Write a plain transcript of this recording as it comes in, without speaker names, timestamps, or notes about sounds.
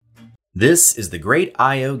This is the Great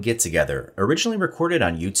I.O. Get-Together, originally recorded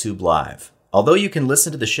on YouTube Live. Although you can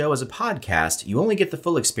listen to the show as a podcast, you only get the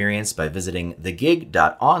full experience by visiting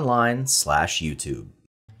thegig.online/YouTube.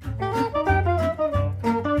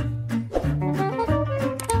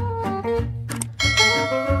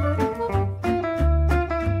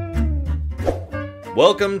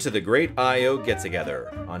 Welcome to the Great I.O.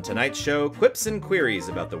 Get-Together. On tonight's show, quips and queries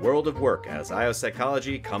about the world of work as I.O.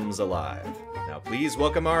 psychology comes alive. Now please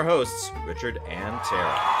welcome our hosts, Richard and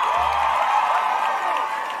Tara.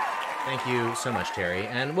 Thank you so much, Terry,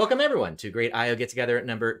 and welcome everyone to Great I.O. Get-Together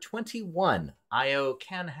number 21, I.O.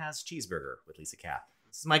 Can Has Cheezburger with Lisa Kath.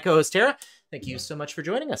 This is my co-host, Tara. Thank you so much for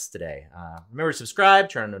joining us today. Remember to subscribe,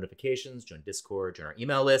 turn on notifications, join Discord, join our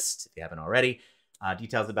email list if you haven't already.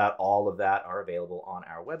 Details about all of that are available on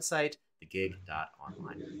our website,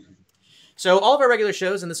 thegig.online. So all of our regular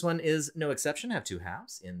shows, and this one is no exception, have two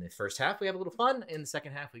halves. In the first half, we have a little fun. In the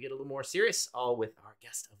second half, we get a little more serious, all with our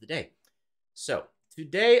guest of the day. So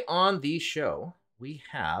today on the show, we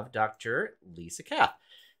have Dr. Lisa Kath,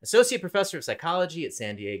 Associate Professor of Psychology at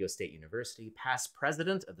San Diego State University, past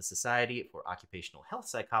President of the Society for Occupational Health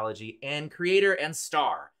Psychology, and creator and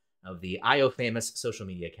star of the I.O. famous social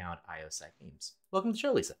media account, I.O. Psych Memes. Welcome to the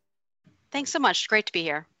show, Lisa. Thanks so much. Great to be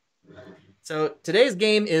here. So today's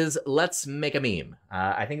game is Let's Make a Meme.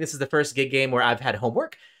 I think this is the first gig game where I've had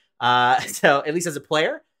homework, so at least as a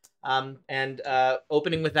player.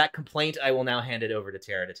 Opening with that complaint, I will now hand it over to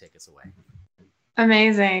Tara to take us away.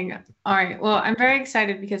 Amazing. All right. Well, I'm very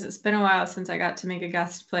excited because it's been a while since I got to make a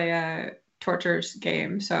guest play a Tortures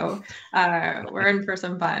game. So we're in for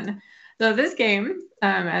some fun. So this game,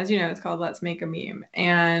 as you know, it's called Let's Make a Meme.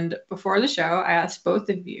 And before the show, I asked both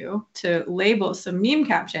of you to label some meme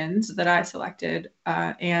captions that I selected.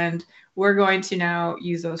 And we're going to now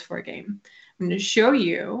use those for a game. I'm going to show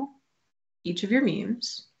you each of your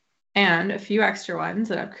memes and a few extra ones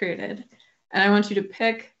that I've created. And I want you to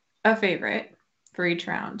pick a favorite for each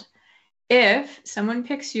round. If someone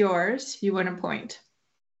picks yours, you win a point.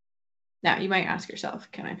 Now, you might ask yourself,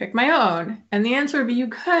 can I pick my own? And the answer would be you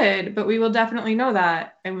could, but we will definitely know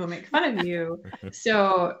that and we'll make fun of you.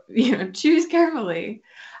 So, choose carefully.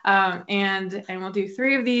 And we'll do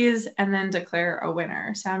 3 of these and then declare a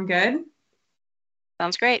winner. Sound good?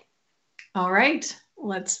 Sounds great. All right,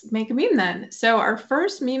 let's make a meme then. So our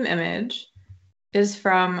first meme image is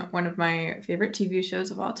from one of my favorite TV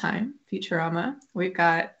shows of all time, Futurama. We've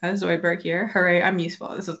got a Zoidberg here. Hooray, I'm useful.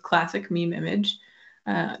 This is a classic meme image.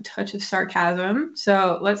 Touch of sarcasm.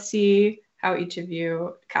 So let's see how each of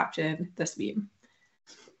you caption this meme.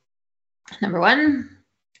 Number 1,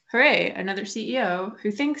 hooray, another CEO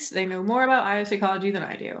who thinks they know more about I.O. psychology than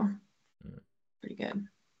I do. Pretty good.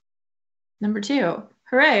 Number 2,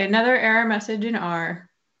 hooray, another error message in R.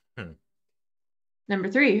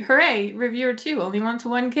 Number 3, hooray, reviewer 2 only wants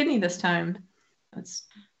 1 kidney this time. That's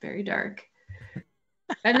very dark.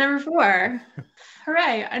 And number 4,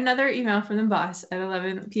 hooray, another email from the boss at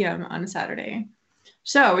 11 p.m. on a Saturday.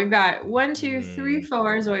 So we've got 1, 2, 3,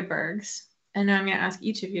 4 Zoidbergs. And now I'm going to ask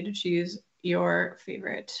each of you to choose your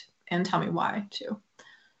favorite and tell me why, too.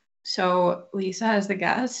 So Lisa, as the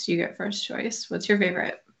guest, you get first choice. What's your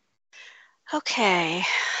favorite? Okay,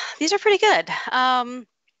 these are pretty good. I'm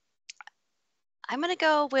going to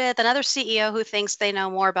go with another CEO who thinks they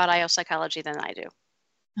know more about I.O. psychology than I do.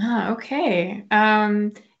 Okay.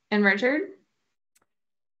 And Richard?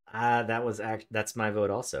 That's my vote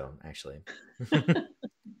also, actually.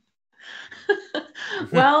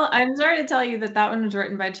 Well, I'm sorry to tell you that one was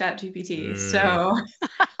written by ChatGPT. So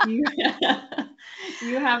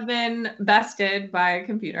you have been bested by a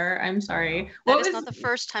computer. I'm sorry. That is not the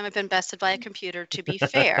first time I've been bested by a computer, to be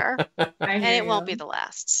fair. And it won't be the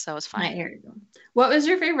last, so it's fine. I hear you. What was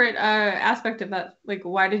your favorite aspect of that? Like,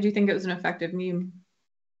 why did you think it was an effective meme?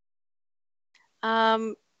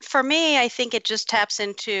 For me, I think it just taps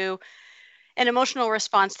into an emotional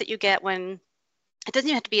response that you get when it doesn't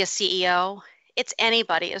even have to be a CEO. It's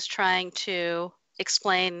anybody is trying to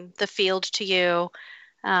explain the field to you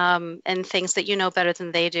and things that you know better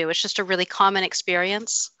than they do. It's just a really common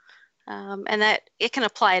experience. And that it can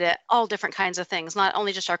apply to all different kinds of things, not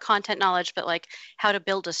only just our content knowledge, but like how to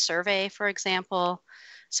build a survey, for example.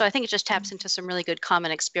 So I think it just taps into some really good common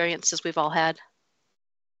experiences we've all had.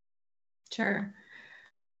 Sure.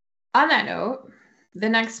 On that note, the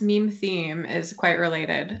next meme theme is quite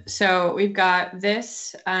related. So we've got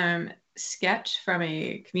this sketch from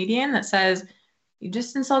a comedian that says, "You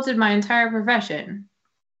just insulted my entire profession."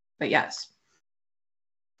 But yes,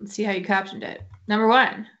 let's see how you captioned it. Number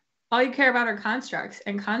 1, all you care about are constructs,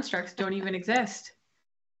 and constructs don't even exist.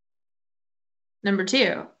 Number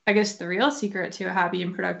 2, I guess the real secret to a happy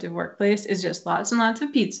and productive workplace is just lots and lots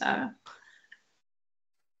of pizza.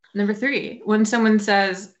 Number 3, when someone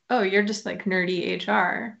says, "Oh, you're just like nerdy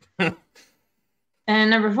HR." And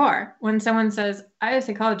number 4, when someone says, "IO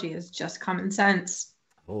psychology is just common sense."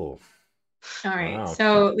 Oh, All right. wow.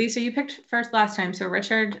 So Lisa, you picked first last time. So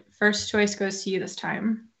Richard, first choice goes to you this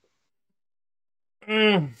time.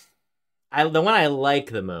 The one I like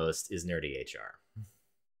the most is nerdy HR.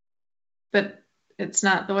 But it's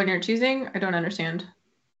not the one you're choosing? I don't understand.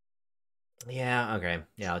 Yeah, okay.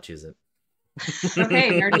 Yeah, I'll choose it.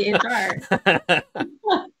 Okay, nerdy HR.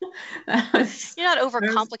 You're not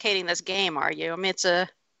overcomplicating this game, are you? I mean,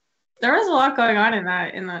 there was a lot going on in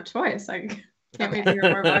that choice. I can't wait to hear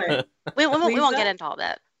more about it. We won't get into all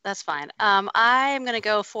that. That's fine. I'm going to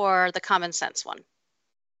go for the common sense one.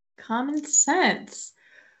 Common sense.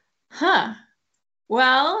 Huh.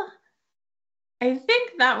 Well, I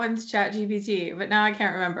think that one's ChatGPT, but now I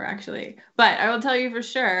can't remember actually. But I will tell you for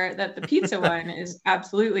sure that the pizza one is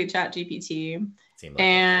absolutely ChatGPT.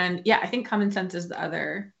 And yeah, I think common sense is the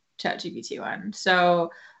other ChatGPT one.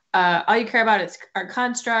 So all you care about is our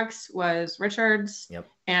constructs was Richard's. Yep.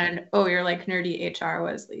 And oh, you're like nerdy HR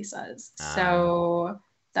was Lisa's. So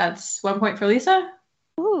that's 1 point for Lisa.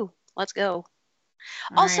 Ooh, let's go.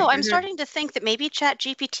 All also, right, I'm starting to think that maybe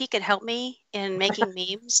ChatGPT could help me in making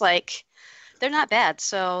memes. Like, they're not bad.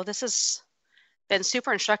 So this has been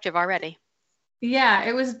super instructive already. Yeah,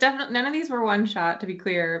 it was definitely none of these were one shot, to be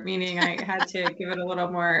clear, meaning I had to give it a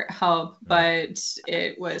little more help, but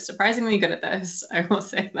it was surprisingly good at this. I will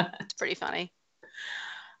say that. It's pretty funny.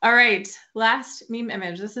 All right, last meme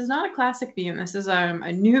image. This is not a classic meme. This is a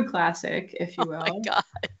new classic, if you will. Oh my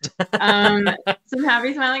God. Some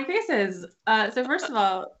happy smiling faces. So first of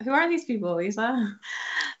all, who are these people, Lisa?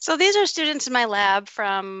 So these are students in my lab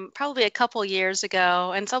from probably a couple years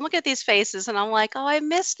ago. And so I'm looking at these faces and I'm like, oh, I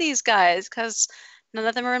miss these guys because none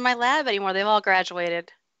of them are in my lab anymore. They've all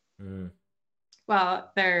graduated.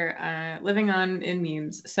 Well, they're living on in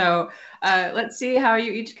memes. So let's see how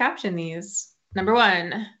you each caption these. Number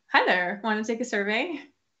 1, hi there, want to take a survey?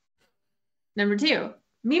 Number 2,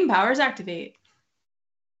 meme powers activate.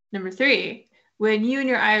 Number 3, when you and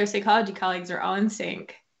your IO psychology colleagues are all in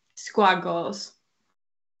sync, squad goals.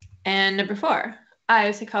 And number 4,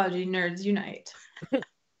 IO psychology nerds unite.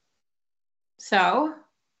 So,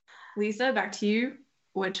 Lisa, back to you.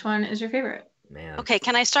 Which one is your favorite? Man. Okay,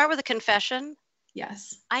 can I start with a confession?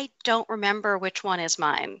 Yes. I don't remember which one is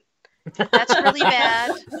mine. That's really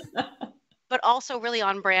bad, but also really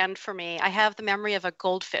on brand for me. I have the memory of a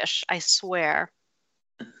goldfish, I swear.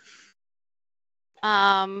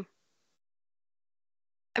 I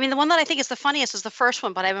mean, the one that I think is the funniest is the first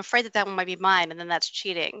one, but I'm afraid that one might be mine, and then that's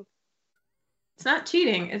cheating. It's not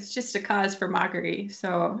cheating. It's just a cause for mockery.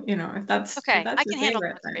 So, if that's okay, if that's I can handle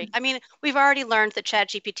mockery. I mean, we've already learned that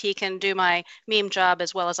ChatGPT can do my meme job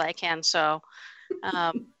as well as I can. So,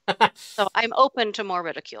 so I'm open to more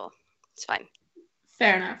ridicule. It's fine.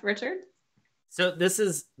 Fair enough, Richard. So this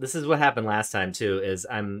is what happened last time too. Is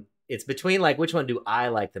it's between like which one do I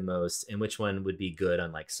like the most and which one would be good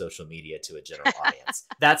on like social media to a general audience.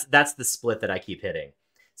 That's the split that I keep hitting.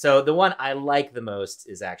 So the one I like the most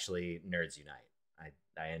is actually Nerds Unite.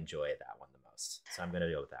 I enjoy that one the most. So I'm going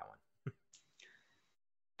to go with that one.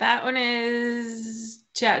 That one is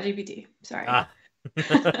ChatGPT. Sorry.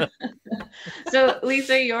 So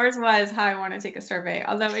Lisa, yours was how I want to take a survey.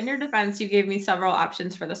 Although in your defense, you gave me several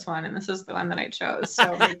options for this one, and this is the one that I chose.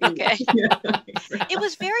 So maybe, okay. It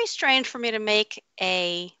was very strange for me to make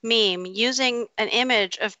a meme using an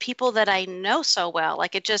image of people that I know so well.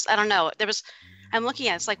 Like it just, I don't know. I'm looking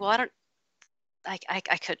at it, it's like, well, I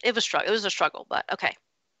could. It was a struggle, but okay.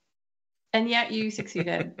 And yet you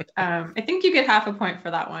succeeded. I think you get half a point for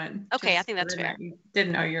that one. Okay, I think that's fair. You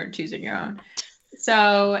didn't know you were choosing your own.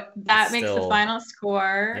 So that makes the final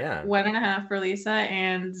score 1.5 for Lisa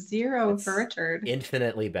and 0 for Richard.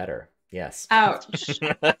 Infinitely better. Yes. Ouch.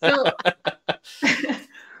 So,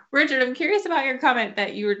 Richard, I'm curious about your comment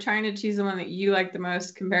that you were trying to choose the one that you like the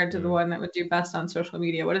most compared to the one that would do best on social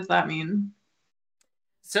media. What does that mean?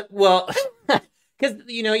 So, well, because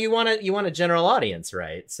you want a general audience,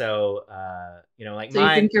 right? So, like so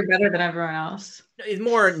you think you're better than everyone else? It's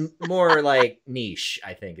more like niche,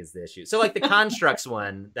 I think, is the issue. So, like the constructs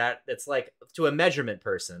one, that's like to a measurement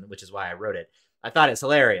person, which is why I wrote it. I thought it's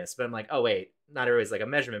hilarious, but I'm like, oh wait, not everybody's like a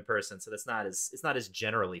measurement person, so it's not as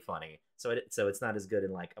generally funny. So it's not as good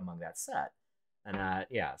in like among that set. And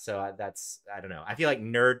so that's I don't know. I feel like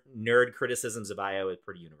nerd criticisms of IO is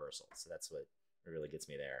pretty universal, so that's what really gets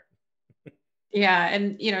me there. Yeah,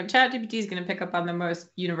 and ChatGPT is going to pick up on the most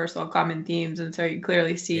universal common themes, and so you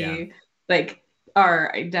clearly see like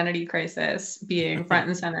our identity crisis being front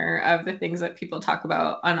and center of the things that people talk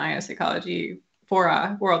about on IO Psychology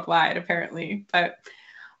fora worldwide, apparently. But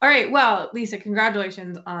all right, well, Lisa,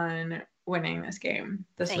 congratulations on winning this game.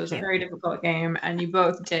 This Thank was a you. very difficult game, and you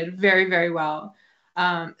both did very, very well.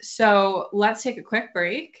 So let's take a quick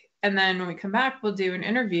break. And then when we come back, we'll do an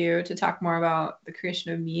interview to talk more about the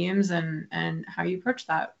creation of memes and how you approach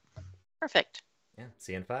that. Perfect. Yeah,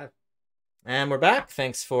 see you in 5. And we're back.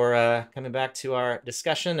 Thanks for coming back to our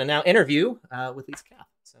discussion and now interview with Lisa Kath.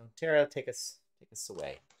 So Tara, take us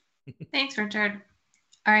away. Thanks, Richard.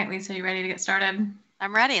 All right, Lisa, you ready to get started?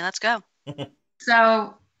 I'm ready. Let's go.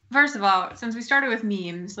 So first of all, since we started with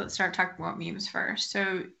memes, let's start talking about memes first.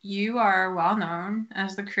 So you are well known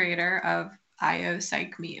as the creator of IO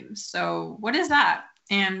Psych memes. So what is that,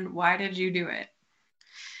 and why did you do it?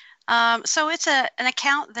 So it's an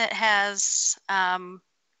account that has,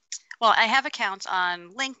 well, I have accounts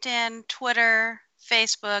on LinkedIn, Twitter,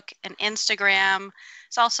 Facebook, and Instagram.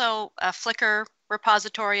 It's also a Flickr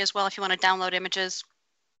repository as well if you want to download images.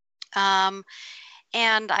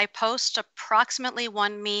 And I post approximately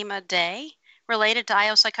one meme a day related to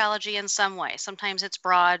IO psychology in some way. Sometimes it's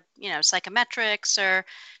broad, psychometrics or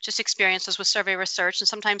just experiences with survey research, and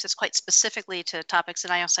sometimes it's quite specifically to topics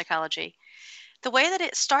in IO psychology. The way that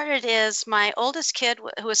it started is my oldest kid,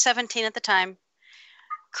 who was 17 at the time,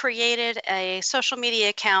 created a social media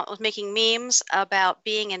account with making memes about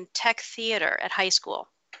being in tech theater at high school.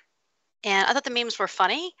 And I thought the memes were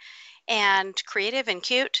funny and creative and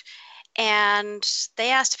cute. And they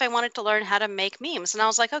asked if I wanted to learn how to make memes. And I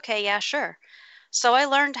was like, okay, yeah, sure. So I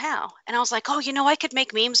learned how. And I was like, oh, I could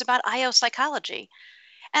make memes about IO psychology.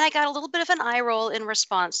 And I got a little bit of an eye roll in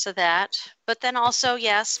response to that. But then also,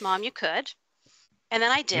 yes, Mom, you could. And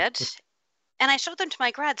then I did. And I showed them to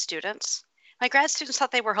my grad students. My grad students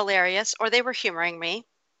thought they were hilarious, or they were humoring me.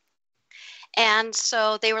 And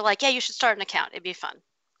so they were like, yeah, you should start an account. It'd be fun.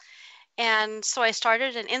 And so I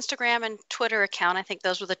started an Instagram and Twitter account. I think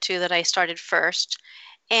those were the two that I started first.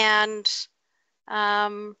 And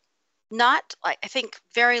not, I think,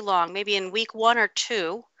 very long, maybe in week 1 or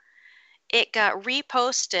 2, it got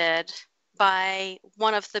reposted by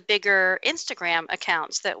one of the bigger Instagram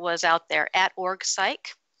accounts that was out there, at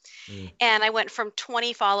 @orgpsych. And I went from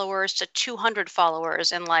 20 followers to 200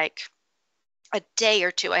 followers in like a day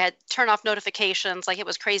or two. I had to turn off notifications, like it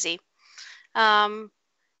was crazy.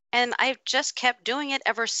 And I've just kept doing it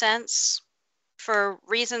ever since for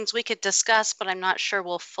reasons we could discuss, but I'm not sure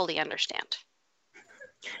we'll fully understand.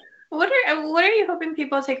 What are you hoping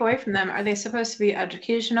people take away from them? Are they supposed to be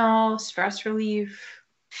educational, stress relief?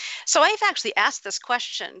 So I've actually asked this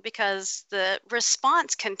question because the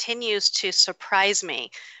response continues to surprise me.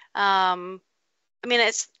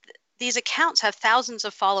 These accounts have thousands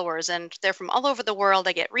of followers and they're from all over the world.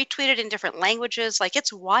 They get retweeted in different languages. Like,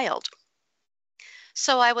 it's wild.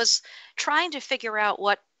 So I was trying to figure out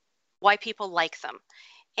why people like them.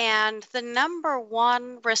 And the number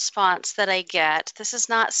one response that I get, this is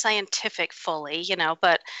not scientific fully,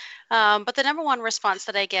 but the number one response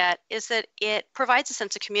that I get is that it provides a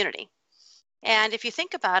sense of community. And if you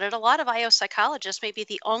think about it, a lot of IO psychologists may be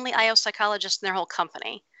the only IO psychologist in their whole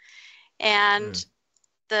company. And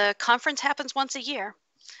the conference happens once a year.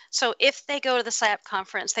 So if they go to the PSYOP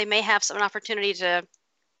conference, they may have an opportunity to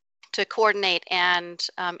coordinate and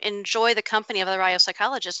enjoy the company of other IO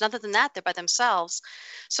psychologists. And other than that, they're by themselves.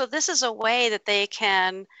 So this is a way that they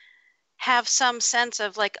can have some sense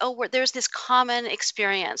of like, oh, there's this common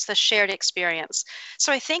experience, the shared experience.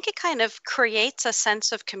 So I think it kind of creates a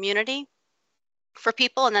sense of community for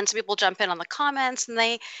people. And then some people jump in on the comments and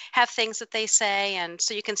they have things that they say. And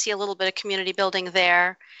so you can see a little bit of community building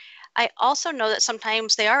there. I also know that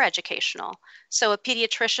sometimes they are educational. So a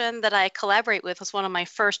pediatrician that I collaborate with was one of my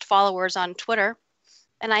first followers on Twitter.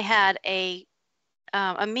 And I had a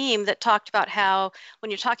meme that talked about how when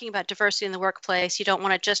you're talking about diversity in the workplace, you don't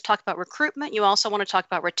want to just talk about recruitment. You also want to talk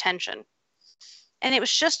about retention. And it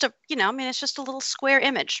was just it's just a little square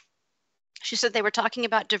image. She said they were talking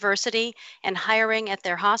about diversity and hiring at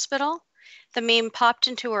their hospital. The meme popped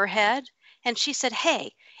into her head and she said,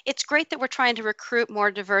 hey, it's great that we're trying to recruit more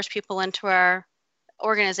diverse people into our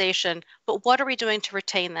organization, but what are we doing to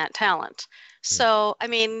retain that talent? So,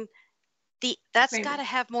 that's got to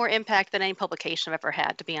have more impact than any publication I've ever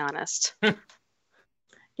had, to be honest.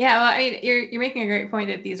 Yeah, well, you're making a great point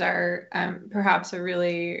that these are perhaps a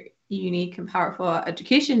really unique and powerful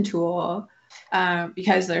education tool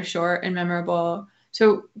because they're short and memorable.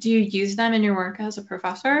 So do you use them in your work as a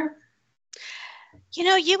professor?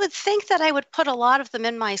 You would think that I would put a lot of them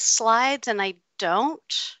in my slides, and I don't.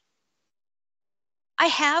 I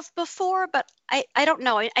have before, but I don't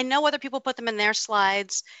know. I know other people put them in their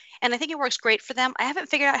slides, and I think it works great for them. I haven't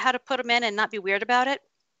figured out how to put them in and not be weird about it.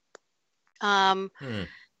 Hmm.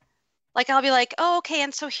 Like I'll be like, oh, okay,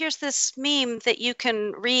 and so here's this meme that you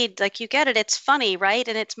can read. Like you get it. It's funny, right?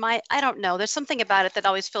 And it's I don't know. There's something about it that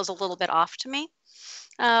always feels a little bit off to me.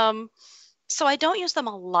 Um, so I don't use them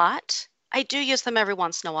a lot. I do use them every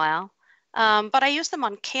once in a while. But I use them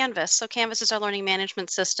on Canvas. So Canvas is our learning management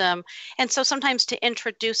system. And so sometimes to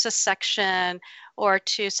introduce a section or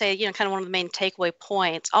to say, kind of one of the main takeaway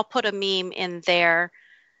points, I'll put a meme in there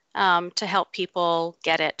to help people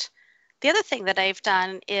get it. The other thing that I've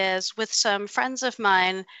done is with some friends of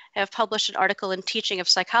mine, I have published an article in Teaching of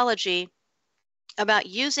Psychology about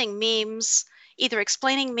using memes, either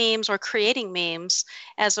explaining memes or creating memes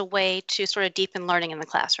as a way to sort of deepen learning in the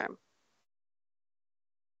classroom.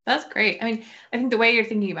 That's great. I mean, I think the way you're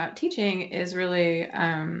thinking about teaching is really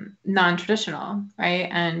non-traditional, right?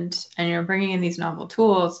 And you're bringing in these novel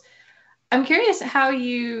tools. I'm curious how did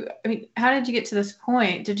you get to this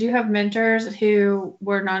point? Did you have mentors who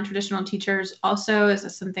were non-traditional teachers also? Is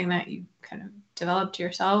this something that you kind of developed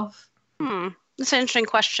yourself? That's an interesting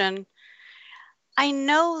question. I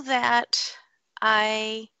know that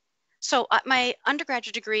my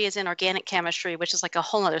undergraduate degree is in organic chemistry, which is like a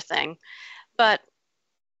whole other thing. But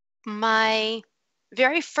my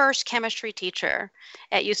very first chemistry teacher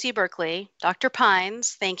at UC Berkeley, Dr.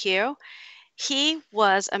 Pines, thank you. He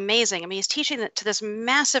was amazing. I mean, he's teaching to this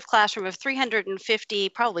massive classroom of 350,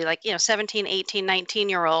 probably 17, 18,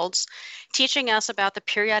 19-year-olds, teaching us about the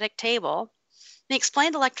periodic table. And he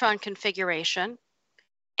explained electron configuration.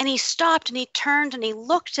 And he stopped and he turned and he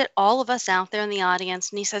looked at all of us out there in the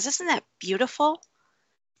audience and he says, "Isn't that beautiful?"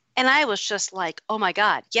 And I was just like, oh my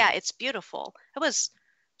God, yeah, it's beautiful. I was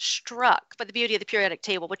struck by the beauty of the periodic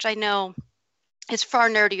table, which I know is far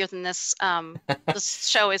nerdier than this this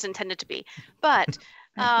show is intended to be. But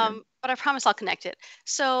I promise I'll connect it.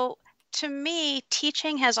 So to me,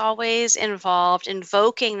 teaching has always involved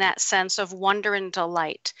invoking that sense of wonder and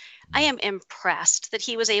delight. I am impressed that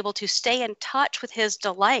he was able to stay in touch with his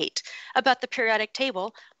delight about the periodic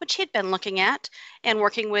table, which he'd been looking at and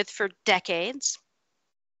working with for decades.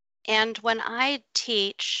 And when I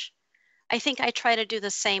teach, I think I try to do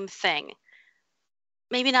the same thing.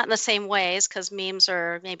 Maybe not in the same ways because memes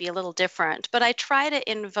are maybe a little different, but I try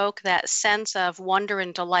to invoke that sense of wonder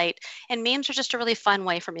and delight. And memes are just a really fun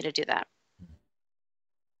way for me to do that.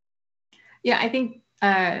 Yeah, I think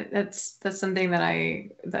that's something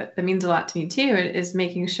that means a lot to me too, is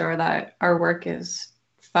making sure that our work is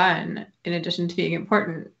fun in addition to being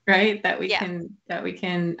important, right? That we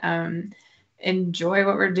can enjoy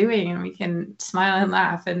what we're doing and we can smile and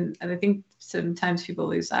laugh. And I think sometimes people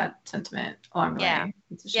lose that sentiment along the way.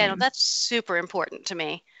 Yeah, no, that's super important to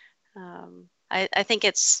me. I think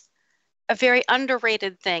it's a very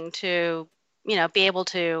underrated thing to, be able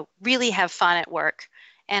to really have fun at work.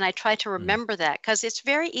 And I try to remember that because it's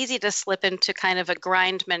very easy to slip into kind of a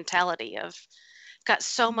grind mentality of got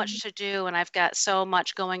so much to do and I've got so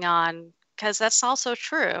much going on, because that's also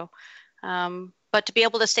true. But to be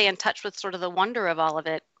able to stay in touch with sort of the wonder of all of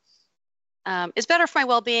it is better for my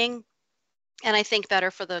well-being, and I think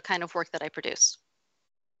better for the kind of work that I produce.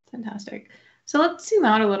 Fantastic. So let's zoom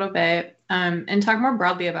out a little bit and talk more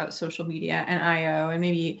broadly about social media and IO, and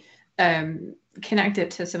maybe connect it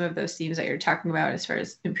to some of those themes that you're talking about as far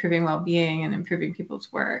as improving well-being and improving people's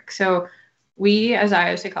work. So we, as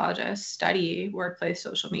IO psychologists, study workplace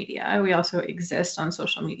social media. We also exist on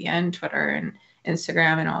social media and Twitter and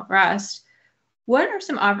Instagram and all the rest. What are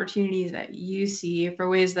some opportunities that you see for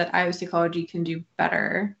ways that IO psychology can do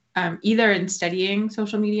better, either in studying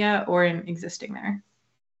social media or in existing there?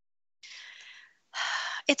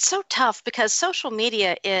 It's so tough because social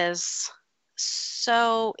media it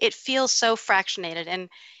feels so fractionated, and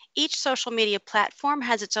each social media platform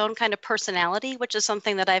has its own kind of personality, which is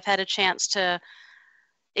something that I've had a chance to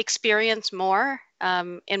experience more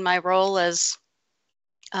in my role as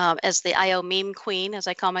the IO meme queen, as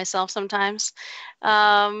I call myself sometimes.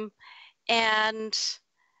 And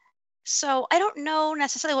so I don't know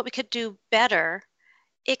necessarily what we could do better,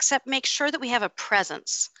 except make sure that we have a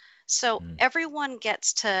presence. So everyone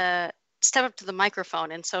gets to step up to the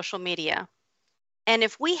microphone in social media. And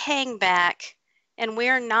if we hang back and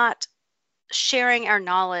we're not sharing our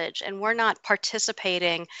knowledge and we're not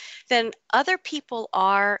participating, then other people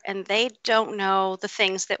are, and they don't know the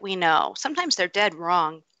things that we know. Sometimes they're dead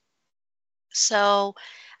wrong. So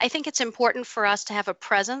I think it's important for us to have a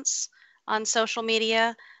presence on social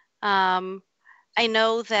media. I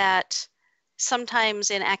know that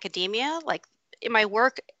sometimes in academia, like in my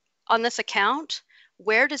work on this account,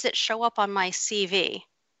 where does it show up on my CV?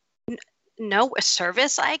 No, a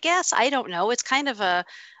service, I guess. I don't know. It's kind of a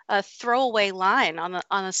throwaway line on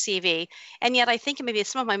a CV, and yet I think maybe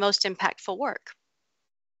it's some of my most impactful work.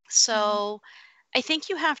 So I think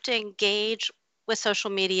you have to engage with social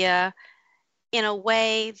media in a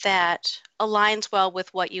way that aligns well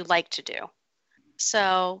with what you like to do.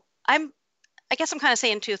 So I guess I'm kind of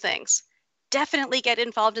saying two things. Definitely get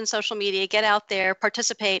involved in social media, get out there,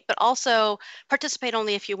 participate, but also participate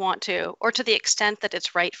only if you want to, or to the extent that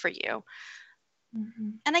it's right for you.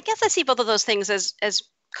 And I guess I see both of those things as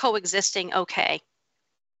coexisting okay.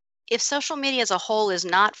 If social media as a whole is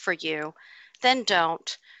not for you, then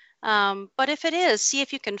don't. But if it is, see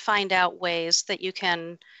if you can find out ways that you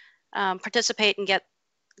can participate and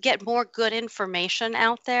get more good information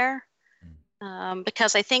out there.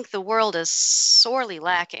 Because I think the world is sorely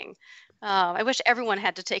lacking. I wish everyone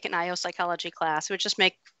had to take an IO psychology class. It would just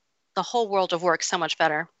make the whole world of work so much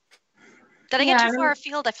better. Did I get too far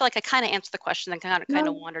afield? I feel like I kind of answered the question and kind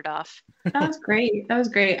of wandered off. That was great. That was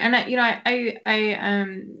great. And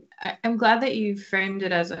I'm glad that you framed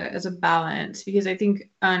it as a balance, because I think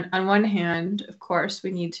on one hand, of course,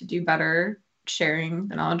 we need to do better sharing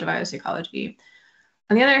the knowledge of IO psychology.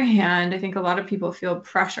 On the other hand, I think a lot of people feel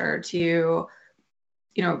pressure to,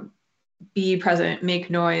 be present,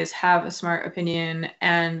 make noise, have a smart opinion,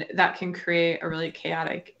 and that can create a really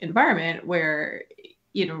chaotic environment where,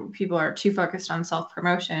 people are too focused on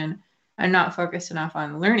self-promotion and not focused enough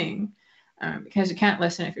on learning, because you can't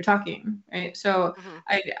listen if you're talking, right? So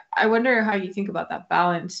I wonder how you think about that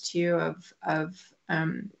balance too of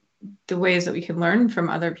the ways that we can learn from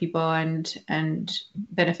other people and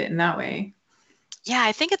benefit in that way. Yeah,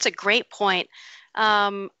 I think it's a great point.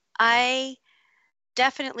 I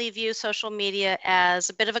definitely view social media as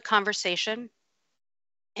a bit of a conversation.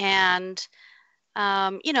 And,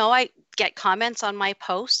 I get comments on my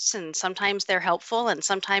posts, and sometimes they're helpful and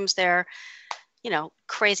sometimes they're,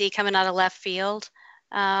 crazy coming out of left field.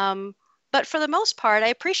 But for the most part, I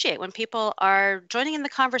appreciate when people are joining in the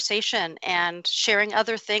conversation and sharing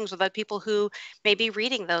other things with other people who may be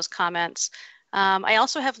reading those comments. I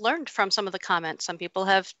also have learned from some of the comments. Some people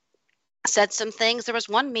have said some things. There was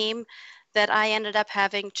one meme that I ended up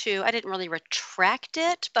having to, I didn't really retract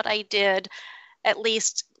it, but I did at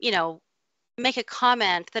least, make a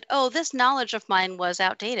comment that, oh, this knowledge of mine was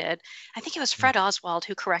outdated. I think it was Fred Oswald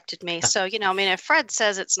who corrected me. So, if Fred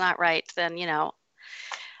says it's not right, then,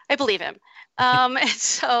 I believe him. And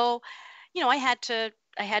so, I had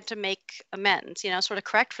to make amends, sort of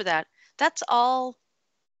correct for that. That's all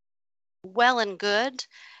well and good.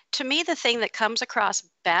 To me, the thing that comes across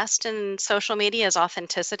best in social media is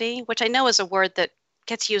authenticity, which I know is a word that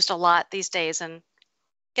gets used a lot these days and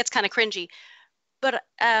gets kind of cringy.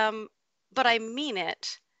 But I mean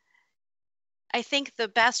it. I think the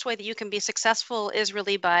best way that you can be successful is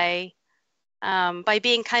really by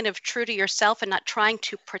being kind of true to yourself and not trying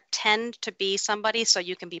to pretend to be somebody so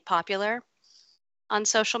you can be popular on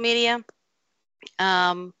social media.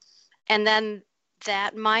 And then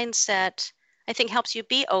that mindset, I think, helps you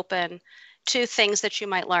be open to things that you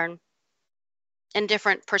might learn and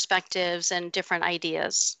different perspectives and different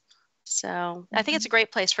ideas. So I think it's a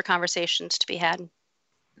great place for conversations to be had.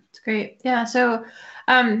 That's great. Yeah. So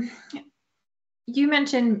you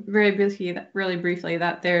mentioned really briefly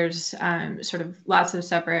that there's sort of lots of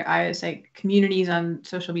separate IOPsych communities on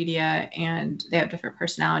social media, and they have different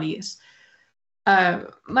personalities.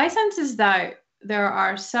 My sense is that there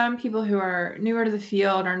are some people who are newer to the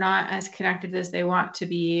field or not as connected as they want to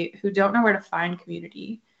be, who don't know where to find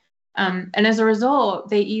community. And as a result,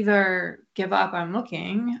 they either give up on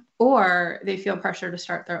looking, or they feel pressure to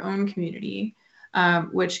start their own community,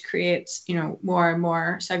 which creates, more and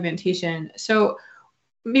more segmentation. So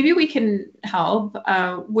maybe we can help.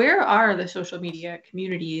 Where are the social media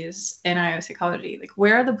communities in IO psychology? Like,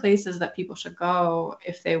 where are the places that people should go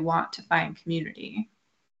if they want to find community?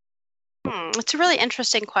 It's a really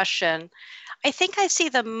interesting question. I think I see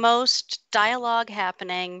the most dialogue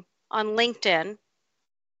happening on LinkedIn,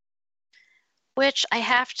 which I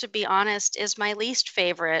have to be honest is my least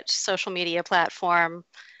favorite social media platform.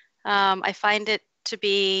 I find it to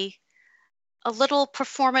be a little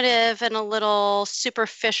performative and a little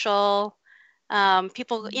superficial.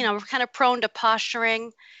 People, we're kind of prone to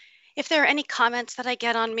posturing. If there are any comments that I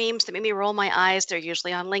get on memes that make me roll my eyes, they're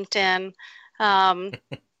usually on LinkedIn.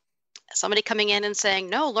 Somebody coming in and saying,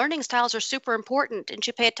 no, learning styles are super important. Didn't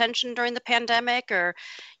you pay attention during the pandemic? Or,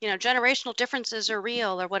 generational differences are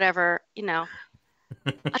real, or whatever,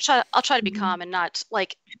 I'll try to be calm and not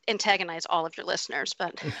like antagonize all of your listeners,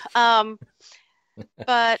 but I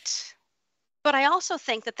also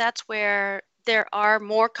think that that's where there are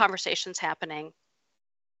more conversations happening,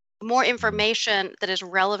 more information that is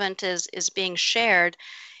relevant is being shared.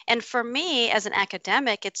 And for me, as an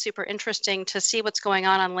academic, it's super interesting to see what's going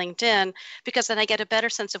on LinkedIn, because then I get a better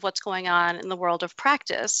sense of what's going on in the world of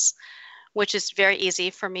practice, which is very easy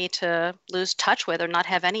for me to lose touch with or not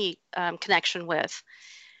have any connection with.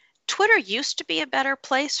 Twitter used to be a better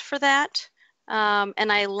place for that.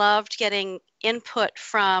 And I loved getting input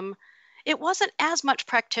from, it wasn't as much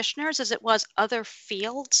practitioners as it was other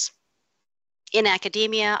fields in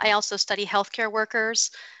academia. I also study healthcare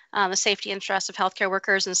workers, the safety and stress of healthcare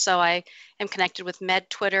workers. And so I am connected with Med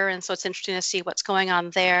Twitter. And so it's interesting to see what's going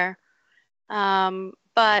on there.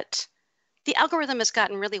 But the algorithm has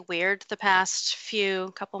gotten really weird the past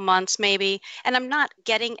couple months maybe, and I'm not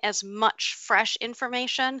getting as much fresh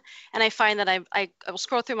information. And I find that I will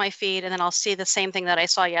scroll through my feed and then I'll see the same thing that I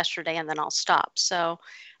saw yesterday and then I'll stop. So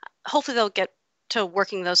hopefully they'll get to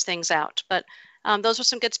working those things out. But those are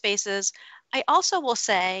some good spaces. I also will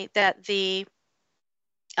say that the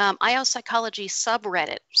IO Psychology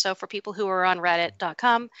subreddit, so for people who are on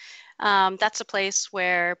reddit.com, that's a place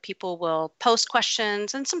where people will post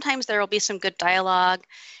questions, and sometimes there will be some good dialogue.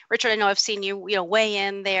 Richard, I know I've seen you, weigh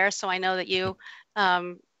in there, so I know that you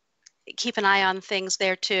keep an eye on things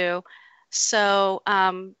there too. So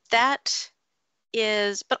that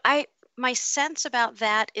is, but my sense about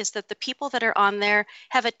that is that the people that are on there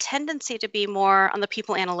have a tendency to be more on the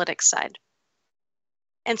people analytics side,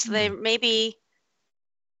 and so they may be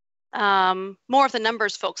more of the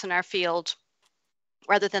numbers folks in our field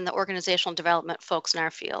rather than the organizational development folks in our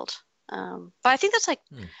field. But I think that's like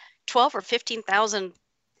 12 or 15,000,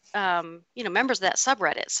 members of that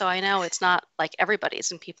subreddit. So I know it's not like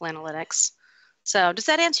everybody's in people analytics. So does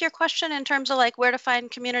that answer your question in terms of like where to find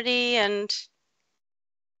community? And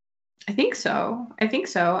I think so.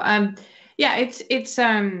 Yeah,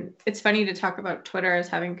 it's funny to talk about Twitter as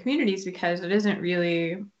having communities, because it isn't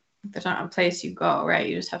really, there's not a place you go, right?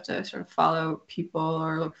 You just have to sort of follow people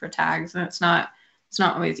or look for tags, and it's not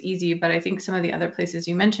always easy. But I think some of the other places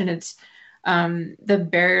you mentioned, it's the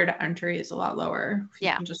barrier to entry is a lot lower.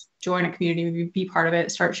 You can just join a community, be part of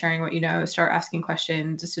it, start sharing what you know, start asking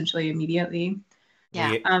questions essentially immediately.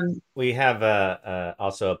 Yeah. We have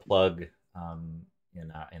also a plug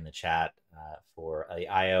in the chat for the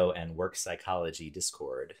IO and Work Psychology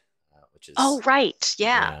Discord, which is a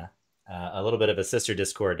little bit of a sister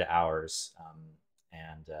Discord to ours.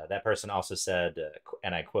 And that person also said,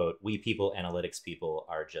 and I quote, "We people analytics people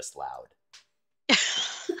are just loud."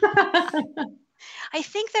 I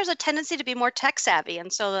think there's a tendency to be more tech savvy.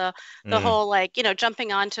 And so the whole, like,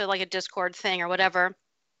 jumping onto like a Discord thing or whatever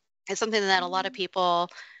is something that a lot of people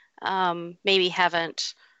maybe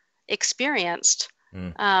haven't experienced.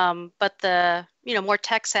 But the, more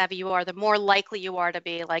tech savvy you are, the more likely you are to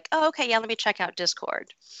be like, oh, okay, yeah, let me check out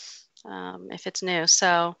Discord if it's new.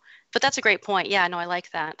 So, but that's a great point. Yeah, no, I like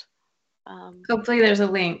that. Hopefully there's a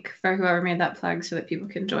link for whoever made that plug so that people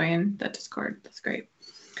can join that Discord. That's great.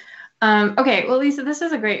 Okay, well, Lisa, this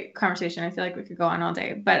is a great conversation. I feel like we could go on all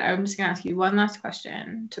day, but I'm just going to ask you one last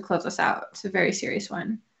question to close us out. It's a very serious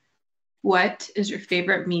one. What is your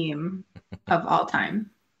favorite meme of all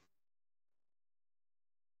time?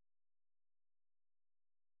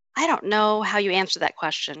 I don't know how you answer that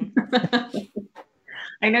question.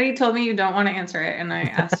 I know you told me you don't want to answer it, and I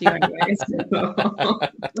asked you anyways. So.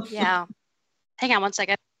 Yeah. Hang on one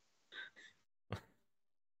second.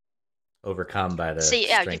 Overcome by the See,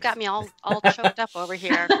 yeah, strength. You've got me all choked up over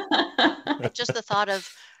here. Just the thought of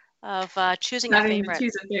choosing a favorite.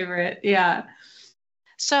 Choose a favorite, yeah.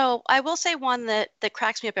 So I will say one that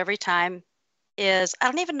cracks me up every time is, I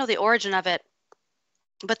don't even know the origin of it,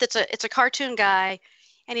 but it's a cartoon guy,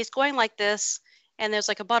 and he's going like this, and there's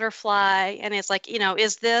like a butterfly, and it's like,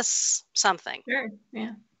 is this something? Sure,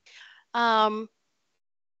 yeah.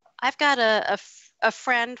 I've got a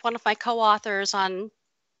friend, one of my co-authors on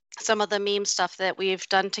some of the meme stuff that we've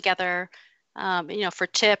done together, for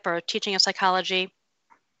TIP or Teaching of Psychology.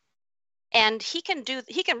 And he can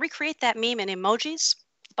recreate that meme in emojis,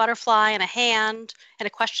 butterfly and a hand and a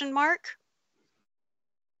question mark.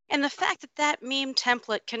 And the fact that meme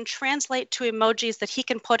template can translate to emojis that he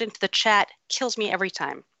can put into the chat kills me every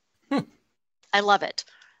time. I love it.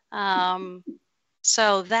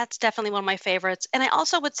 So that's definitely one of my favorites. And I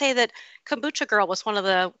also would say that Kombucha Girl was one of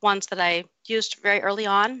the ones that I used very early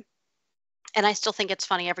on. And I still think it's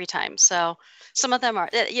funny every time. So some of them are,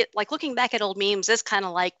 like, looking back at old memes is kind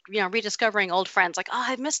of like, rediscovering old friends. Like, oh,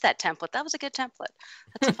 I missed that template. That was a good template.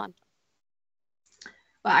 That's fun.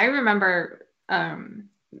 Well, I remember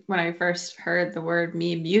when I first heard the word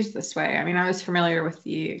meme used this way. I mean, I was familiar with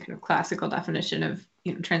the kind of classical definition of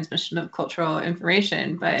transmission of cultural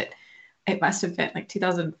information, but it must have been like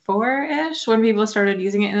 2004-ish when people started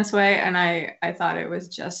using it in this way. And I thought it was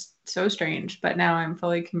just so strange, but now I'm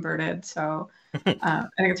fully converted. So I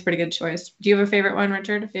think it's a pretty good choice. Do you have a favorite one,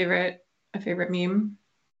 Richard? A favorite meme?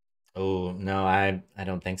 Oh, no, I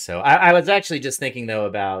don't think so. I was actually just thinking though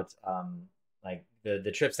about like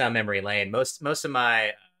the trips down memory lane. Most of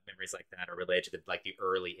my memories like that are related to the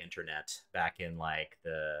early internet back in the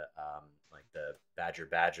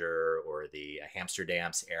Badger or the Hamster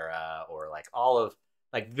Dance era, or like all of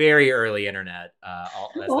very early internet. How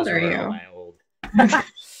old are you? My old.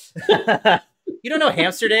 You don't know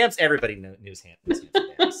Hamster Dance? Everybody knows Hamster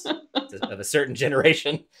Dance of a certain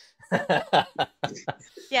generation.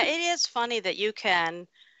 Yeah, it is funny that you can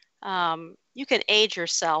age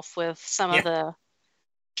yourself with some of the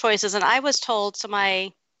choices. And I was told,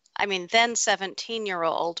 then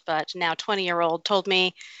 17-year-old, but now 20-year-old told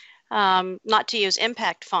me not to use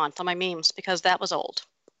impact font on my memes because that was old.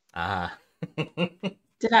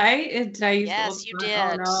 Did I use Yes, you did.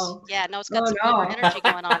 Oh, no. Yeah, no, it's got some Uber energy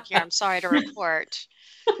going on here. I'm sorry to report.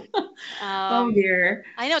 Oh dear.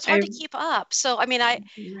 I know it's hard to keep up. So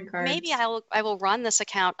maybe I will run this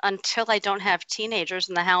account until I don't have teenagers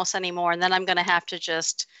in the house anymore, and then I'm going to have to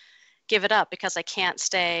just give it up because I can't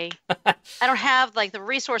stay. I don't have the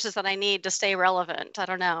resources that I need to stay relevant. I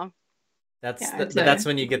don't know. That's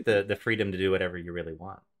when you get the freedom to do whatever you really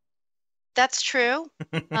want. That's true.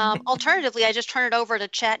 Alternatively, I just turn it over to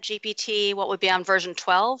ChatGPT. What would be on version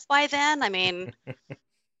 12 by then?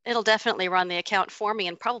 It'll definitely run the account for me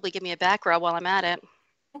and probably give me a back rub while I'm at it.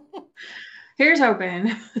 Here's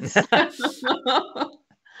hoping.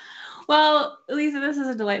 Well, Lisa, this is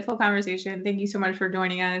a delightful conversation. Thank you so much for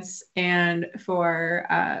joining us and for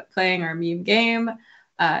playing our meme game.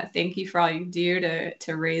 Thank you for all you do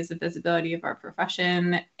to raise the visibility of our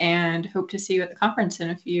profession, and hope to see you at the conference in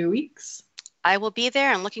a few weeks. I will be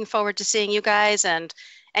there and looking forward to seeing you guys and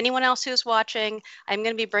anyone else who's watching. I'm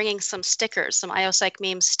going to be bringing some stickers, some IOPsych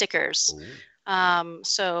meme stickers.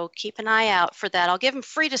 So keep an eye out for that. I'll give them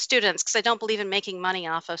free to students because I don't believe in making money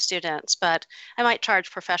off of students, but I might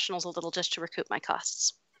charge professionals a little just to recoup my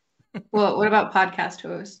costs. Well, what about podcast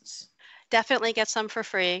hosts? Definitely get some for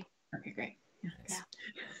free. Okay, great. Yeah.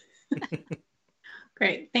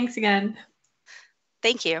 Great. Thanks again.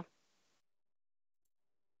 Thank you.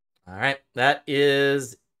 All right. That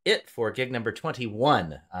is it for gig number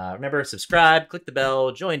 21. Remember, subscribe, click the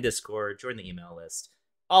bell, join Discord, join the email list.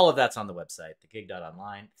 All of that's on the website,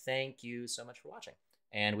 thegig.online. Thank you so much for watching.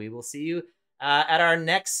 And we will see you at our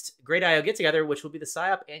next Great I.O. Get-Together, which will be the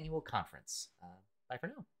PsyOp Annual Conference. Bye for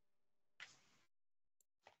now.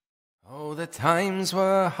 Oh, the times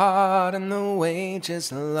were hard and the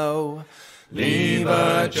wages low. Leave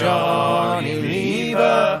her, Johnny, leave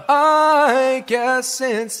her. I guess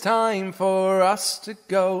it's time for us to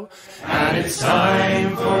go. And it's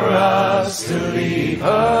time for us to leave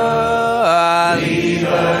her. Leave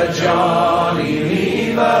her, Johnny,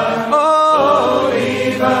 leave her. Oh,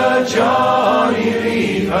 leave her, Johnny,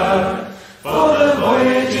 leave her. For the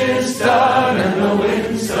voyage is done and the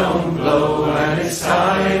winds don't blow. And it's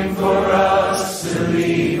time for us to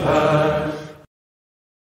leave her.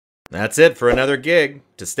 That's it for another gig.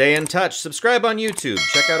 To stay in touch, subscribe on YouTube,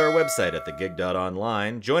 check out our website at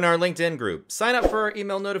thegig.online, join our LinkedIn group, sign up for our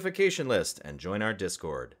email notification list, and join our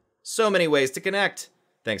Discord. So many ways to connect.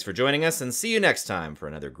 Thanks for joining us, and see you next time for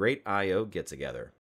another great I.O. Get-Together.